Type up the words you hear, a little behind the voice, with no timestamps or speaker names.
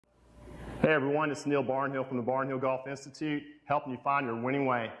Hey everyone, it's Neil Barnhill from the Barnhill Golf Institute, helping you find your winning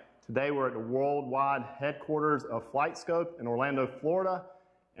way. Today we're at the worldwide headquarters of FlightScope in Orlando, Florida,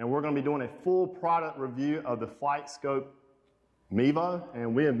 and we're going to be doing a full product review of the FlightScope Mevo,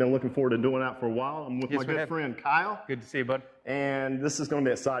 and we have been looking forward to doing that for a while. I'm with my good friend Kyle. Good to see you, bud. And this is going to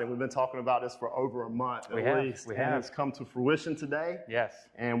be exciting. We've been talking about this for over a month at least. We have. It's come to fruition today. Yes.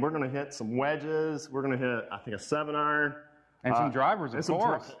 And we're going to hit some wedges. We're going to hit, I think, a 7-iron. And some drivers, of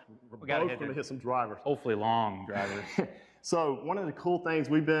course. We're both going to hit some drivers. Hopefully long drivers. So one of the cool things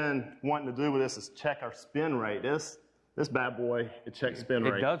we've been wanting to do with this is check our spin rate. This bad boy, it checks spin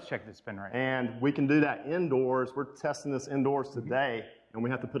rate. It does check the spin rate. And we can do that indoors. We're testing this indoors today, and we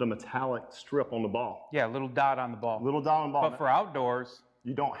have to put a metallic strip on the ball. Yeah, a little dot on the ball. Little dot on the ball. But for outdoors,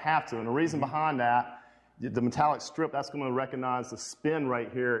 you don't have to. And the reason behind that, the metallic strip, that's going to recognize the spin rate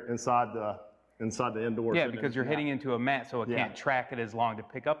here inside the indoor. Yeah, because you're hitting into a mat, so it can't track it as long to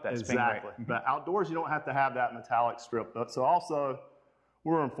pick up that spin rate. Exactly. But outdoors, you don't have to have that metallic strip. So also,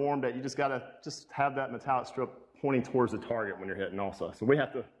 we're informed that you just got to have that metallic strip pointing towards the target when you're hitting also. So we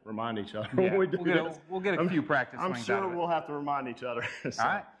have to remind each other when we do this. We'll get a few practice I'm swings sure out of it. We'll have to remind each other. So,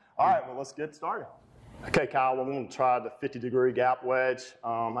 all right, well, let's get started. Okay, Kyle, we're going to try the 50-degree gap wedge.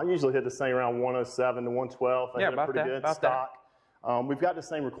 I usually hit this thing around 107 to 112. I hit it pretty good stock. We've got this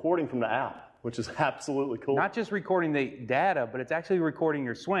thing recording from the app, which is absolutely cool. Not just recording the data, but it's actually recording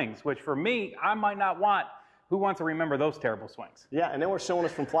your swings, which for me, I might not want. Who wants to remember those terrible swings? Yeah, and then we're showing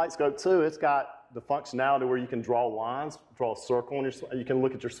us from FlightScope too. It's got the functionality where you can draw lines, draw a circle, and you can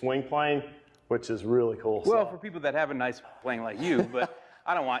look at your swing plane, which is really cool. Well, for people that have a nice plane like you, but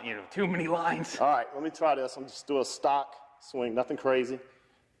I don't want too many lines. All right, let me try this. I'm just doing a stock swing, nothing crazy.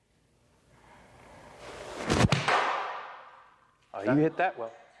 Oh, you hit that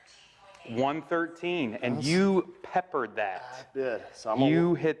well. 113, and you peppered that. I did. So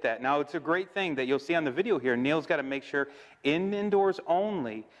you hit that. Now, it's a great thing that you'll see on the video here. Neil's got to make sure, indoors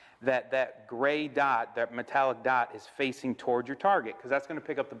only, that gray dot, that metallic dot, is facing towards your target, because that's going to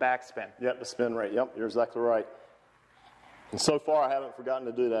pick up the backspin. Yep, the spin rate. Yep, you're exactly right. And so far, I haven't forgotten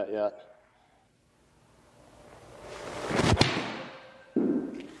to do that yet.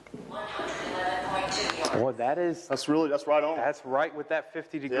 Boy, that's right on. That's right with that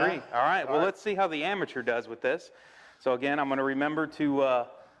 50 degree. Yeah. All right, well, let's see how the amateur does with this. So again, I'm going to remember to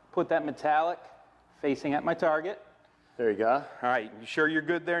put that metallic facing at my target. There you go. All right, you sure you're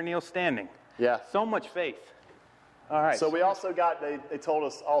good there, Neil? Standing. Yeah. So much faith. All right. So we also got, they told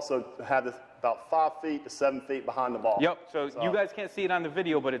us also to have this about 5 feet to 7 feet behind the ball. Yep, so you guys can't see it on the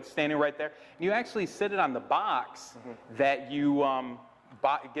video, but it's standing right there. You actually sit it on the box that you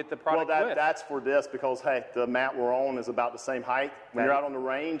get the product with. That's for this because, hey, the mat we're on is about the same height. When you're out on the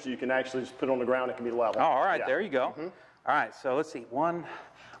range, you can actually just put it on the ground. It can be level. Oh, all right, there you go. All right, so let's see.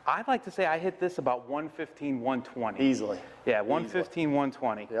 I'd like to say I hit this about 115, 120. Easily. Yeah, 115,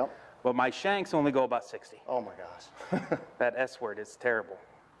 120. Yep. But my shanks only go about 60. Oh, my gosh. That S word is terrible.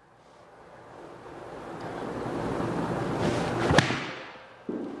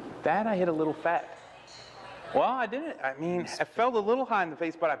 That I hit a little fat. Well, I didn't. I mean, I felt a little high in the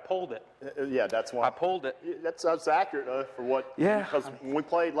face, but I pulled it. Yeah, that's why. I pulled it. That's accurate, though, for what. Yeah. Because when we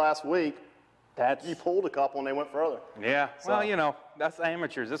played last week, you pulled a couple and they went further. Yeah. So. Well, that's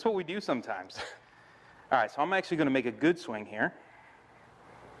amateurs. That's what we do sometimes. All right, so I'm actually going to make a good swing here.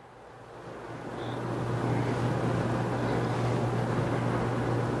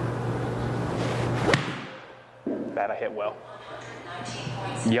 That I hit well.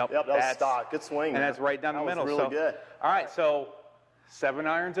 Yep, that was stock. Good swing. And that's right down the middle. That was really good. All right, so 7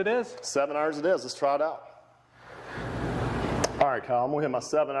 irons it is. 7 irons it is. Let's try it out. All right, Kyle, I'm going to hit my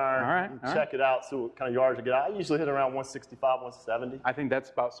 7-iron. Check it out, see what kind of yards I get out. I usually hit around 165, 170. I think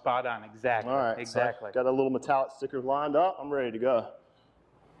that's about spot on. Exactly. All right. Exactly. So got a little metallic sticker lined up. I'm ready to go.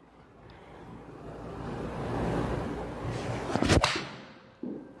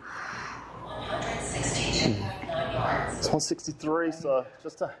 It's 163, so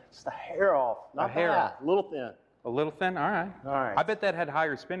just a hair off. Not bad. A little thin. A little thin? All right. All right. I bet that had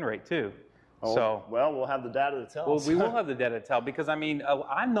higher spin rate, too. Oh, so, well, we'll have the data to tell us. Well, we will have the data to tell because, I mean,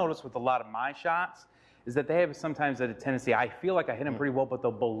 I've noticed with a lot of my shots is that they have sometimes a tendency, I feel like I hit them pretty well, but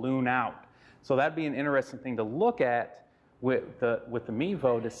they'll balloon out. So that'd be an interesting thing to look at with the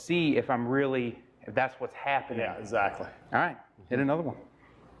Mevo to see if that's what's happening. Yeah, exactly. All right. Hit another one.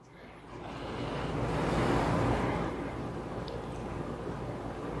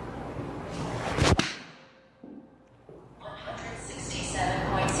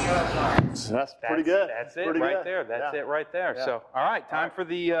 That's pretty good. That's it right there. That's it right there. So, all right, time for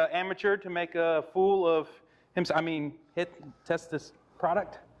the amateur to make a fool of himself. I mean, test this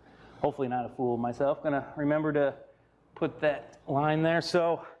product. hopefully not a fool myself. Gonna remember to put that line there.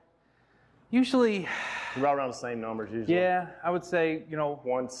 So usually, right around the same numbers usually. yeah, I would say, you know,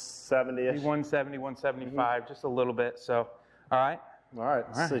 170-ish. 170, 175, just a little bit. So, all right. All right.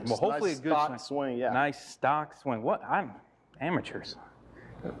 All right. Well, hopefully nice a good stock swing. Yeah. Nice stock swing. What? I'm amateurs.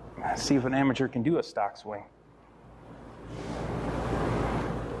 Let's see if an amateur can do a stock swing.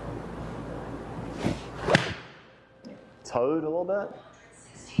 Toed a little bit.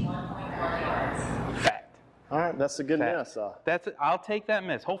 61.1 yards. Fact. All right, that's a good Fact. miss. That's it. I'll take that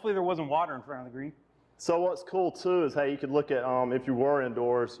miss. Hopefully there wasn't water in front of the green. So what's cool too is, hey, you could look at if you were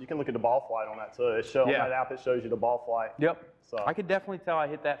indoors, you can look at the ball flight on that too. On that app, it shows you the ball flight. Yep. So I could definitely tell I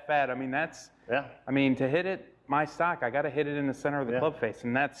hit that fat. I mean, that's. Yeah. I mean, to hit it, my stock, I got to hit it in the center of the club face,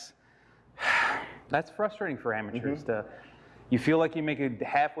 and that's frustrating for amateurs. You feel like you make a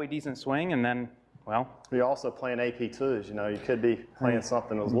halfway decent swing, and then, well. You're also playing AP2s. You know, you could be playing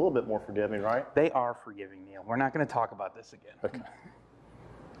something that was a little bit more forgiving, right? They are forgiving, Neil. We're not going to talk about this again. Okay.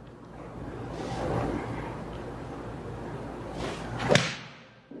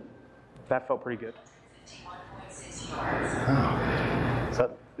 That felt pretty good. 51.6 yards.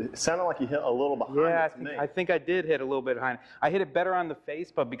 So it sounded like you hit a little behind it to me. I think I did hit a little bit behind. I hit it better on the face,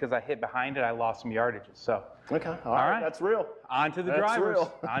 but because I hit behind it, I lost some yardages. So. Okay. All right. That's real. On to the drivers.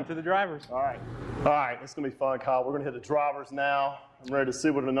 On to the drivers. All right. All right. It's going to be fun, Kyle. We're going to hit the drivers now. I'm ready to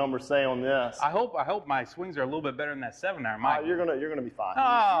see what the numbers say on this. I hope my swings are a little bit better than that 7-iron. You're gonna be fine. Oh,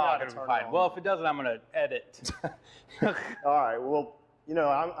 I'm going to be fine. Well, if it doesn't, I'm going to edit. All right. Well, you know,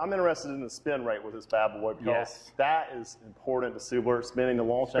 I'm interested in the spin rate with this bad boy because that is important to see where it's spinning the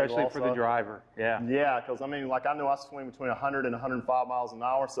launch angle. Especially for the driver. Yeah. Yeah, because I mean, like I know I swing between 100 and 105 miles an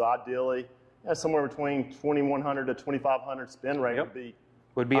hour, so ideally, somewhere between 2100 to 2500 spin rate would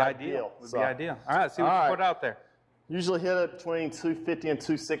be ideal. Would be ideal. All right, let's see what you put out there. Usually hit it between 250 and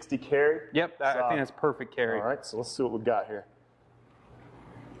 260 carry. Yep, I think that's perfect carry. All right, so let's see what we've got here.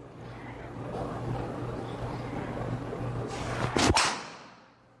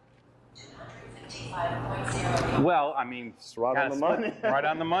 Well, I mean, it's right on the money. Right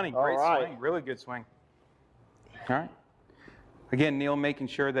on the money. Great swing. Really good swing. All right. Again, Neil making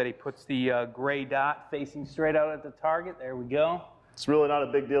sure that he puts the gray dot facing straight out at the target. There we go. It's really not a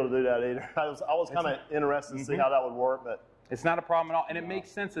big deal to do that either. I was kind of interested to see how that would work, but it's not a problem at all. And it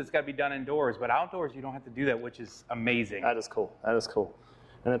makes sense that it's got to be done indoors, but outdoors you don't have to do that, which is amazing. That is cool. That is cool.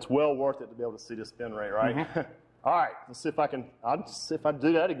 And it's well worth it to be able to see the spin rate, right? All right, let's see if I can. I'll just see if I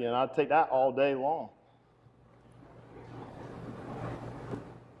do that again. I'd take that all day long.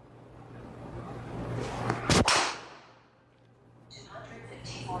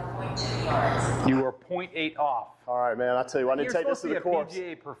 You were 0.8 off. All right, man. I tell you, I need to take this to the course.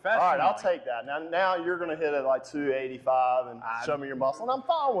 PGA professional. All right, I'll take that. Now you're going to hit it like 285 and show me your muscle, and I'm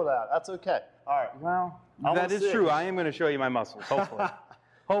fine with that. That's okay. All right. Well, that is true. I am going to show you my muscles, hopefully.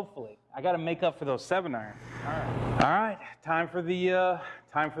 Hopefully. I got to make up for those 7-iron. All right. Time for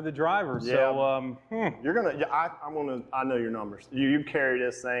the driver. Yeah. So you're gonna. Yeah, I know your numbers. You carry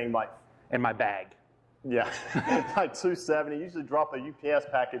this thing like in my bag. Yeah, like 270. Usually drop a UPS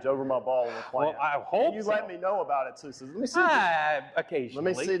package over my ball when we're playing. Well, I hope you let me know about it too. So let me see. Occasionally.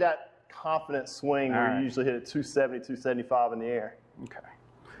 Let me see that confident swing where you usually hit it 270, 275 in the air. Okay.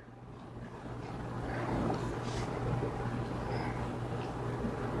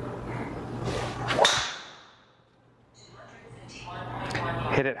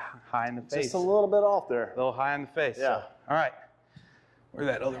 Hit it high in the face. Just a little bit off there. A little high in the face. Yeah. So, all right. Where's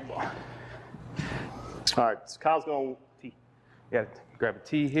that other ball? All right. So Kyle's going to tee. You got to grab a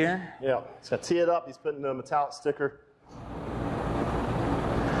tee here. Yeah. He's got to tee it up. He's putting the metallic sticker.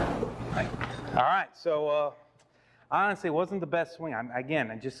 All right. So honestly, it wasn't the best swing. I'm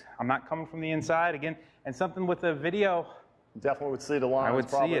not coming from the inside again. And something with the video. Definitely would see the line. I would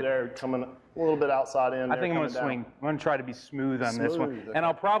probably see it. There coming a little bit outside in. I think I'm going to swing. I'm going to try to be smooth on this one. Okay. And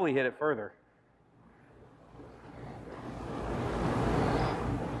I'll probably hit it further.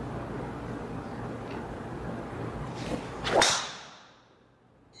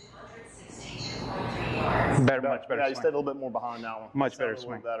 Much better. Yeah, you stayed a little bit more behind that one. Much better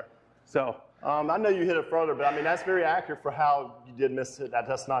swing. Better. So I know you hit it further, but I mean that's very accurate for how you did miss it.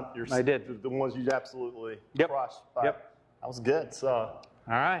 That's not your. I did the ones you absolutely crushed. Yep. That was good. So. All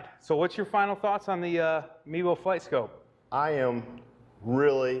right. So what's your final thoughts on the Mevo FlightScope? I am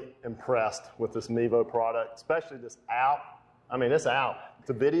really impressed with this Mevo product, especially this app. I mean, this app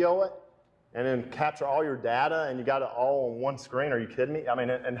to video it and then capture all your data, and you got it all on one screen. Are you kidding me? I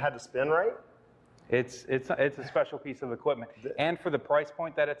mean, and had the spin rate. It's a special piece of equipment, and for the price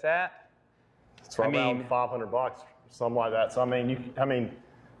point that it's at, it's right around $500, something like that. So I mean,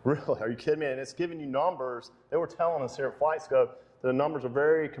 Really? Are you kidding me? And it's giving you numbers. They were telling us here at FlightScope that the numbers are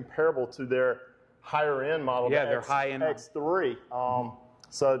very comparable to their higher end model. Yeah, the their high end X3.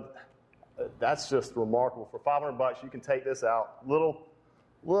 So that's just remarkable. For $500, you can take this out. Little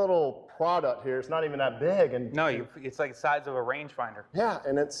product here. It's not even that big. And No, it's like the size of a rangefinder. yeah,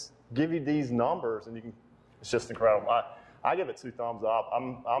 and it's give you these numbers, and you can. It's just incredible. I give it 2 thumbs up.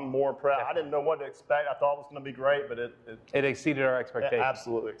 I'm more impressed. I didn't know what to expect. I thought it was going to be great, but It exceeded our it expectations.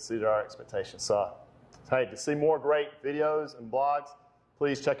 absolutely exceeded our expectations. So, hey, to see more great videos and blogs,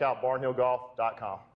 please check out barnhillgolf.com.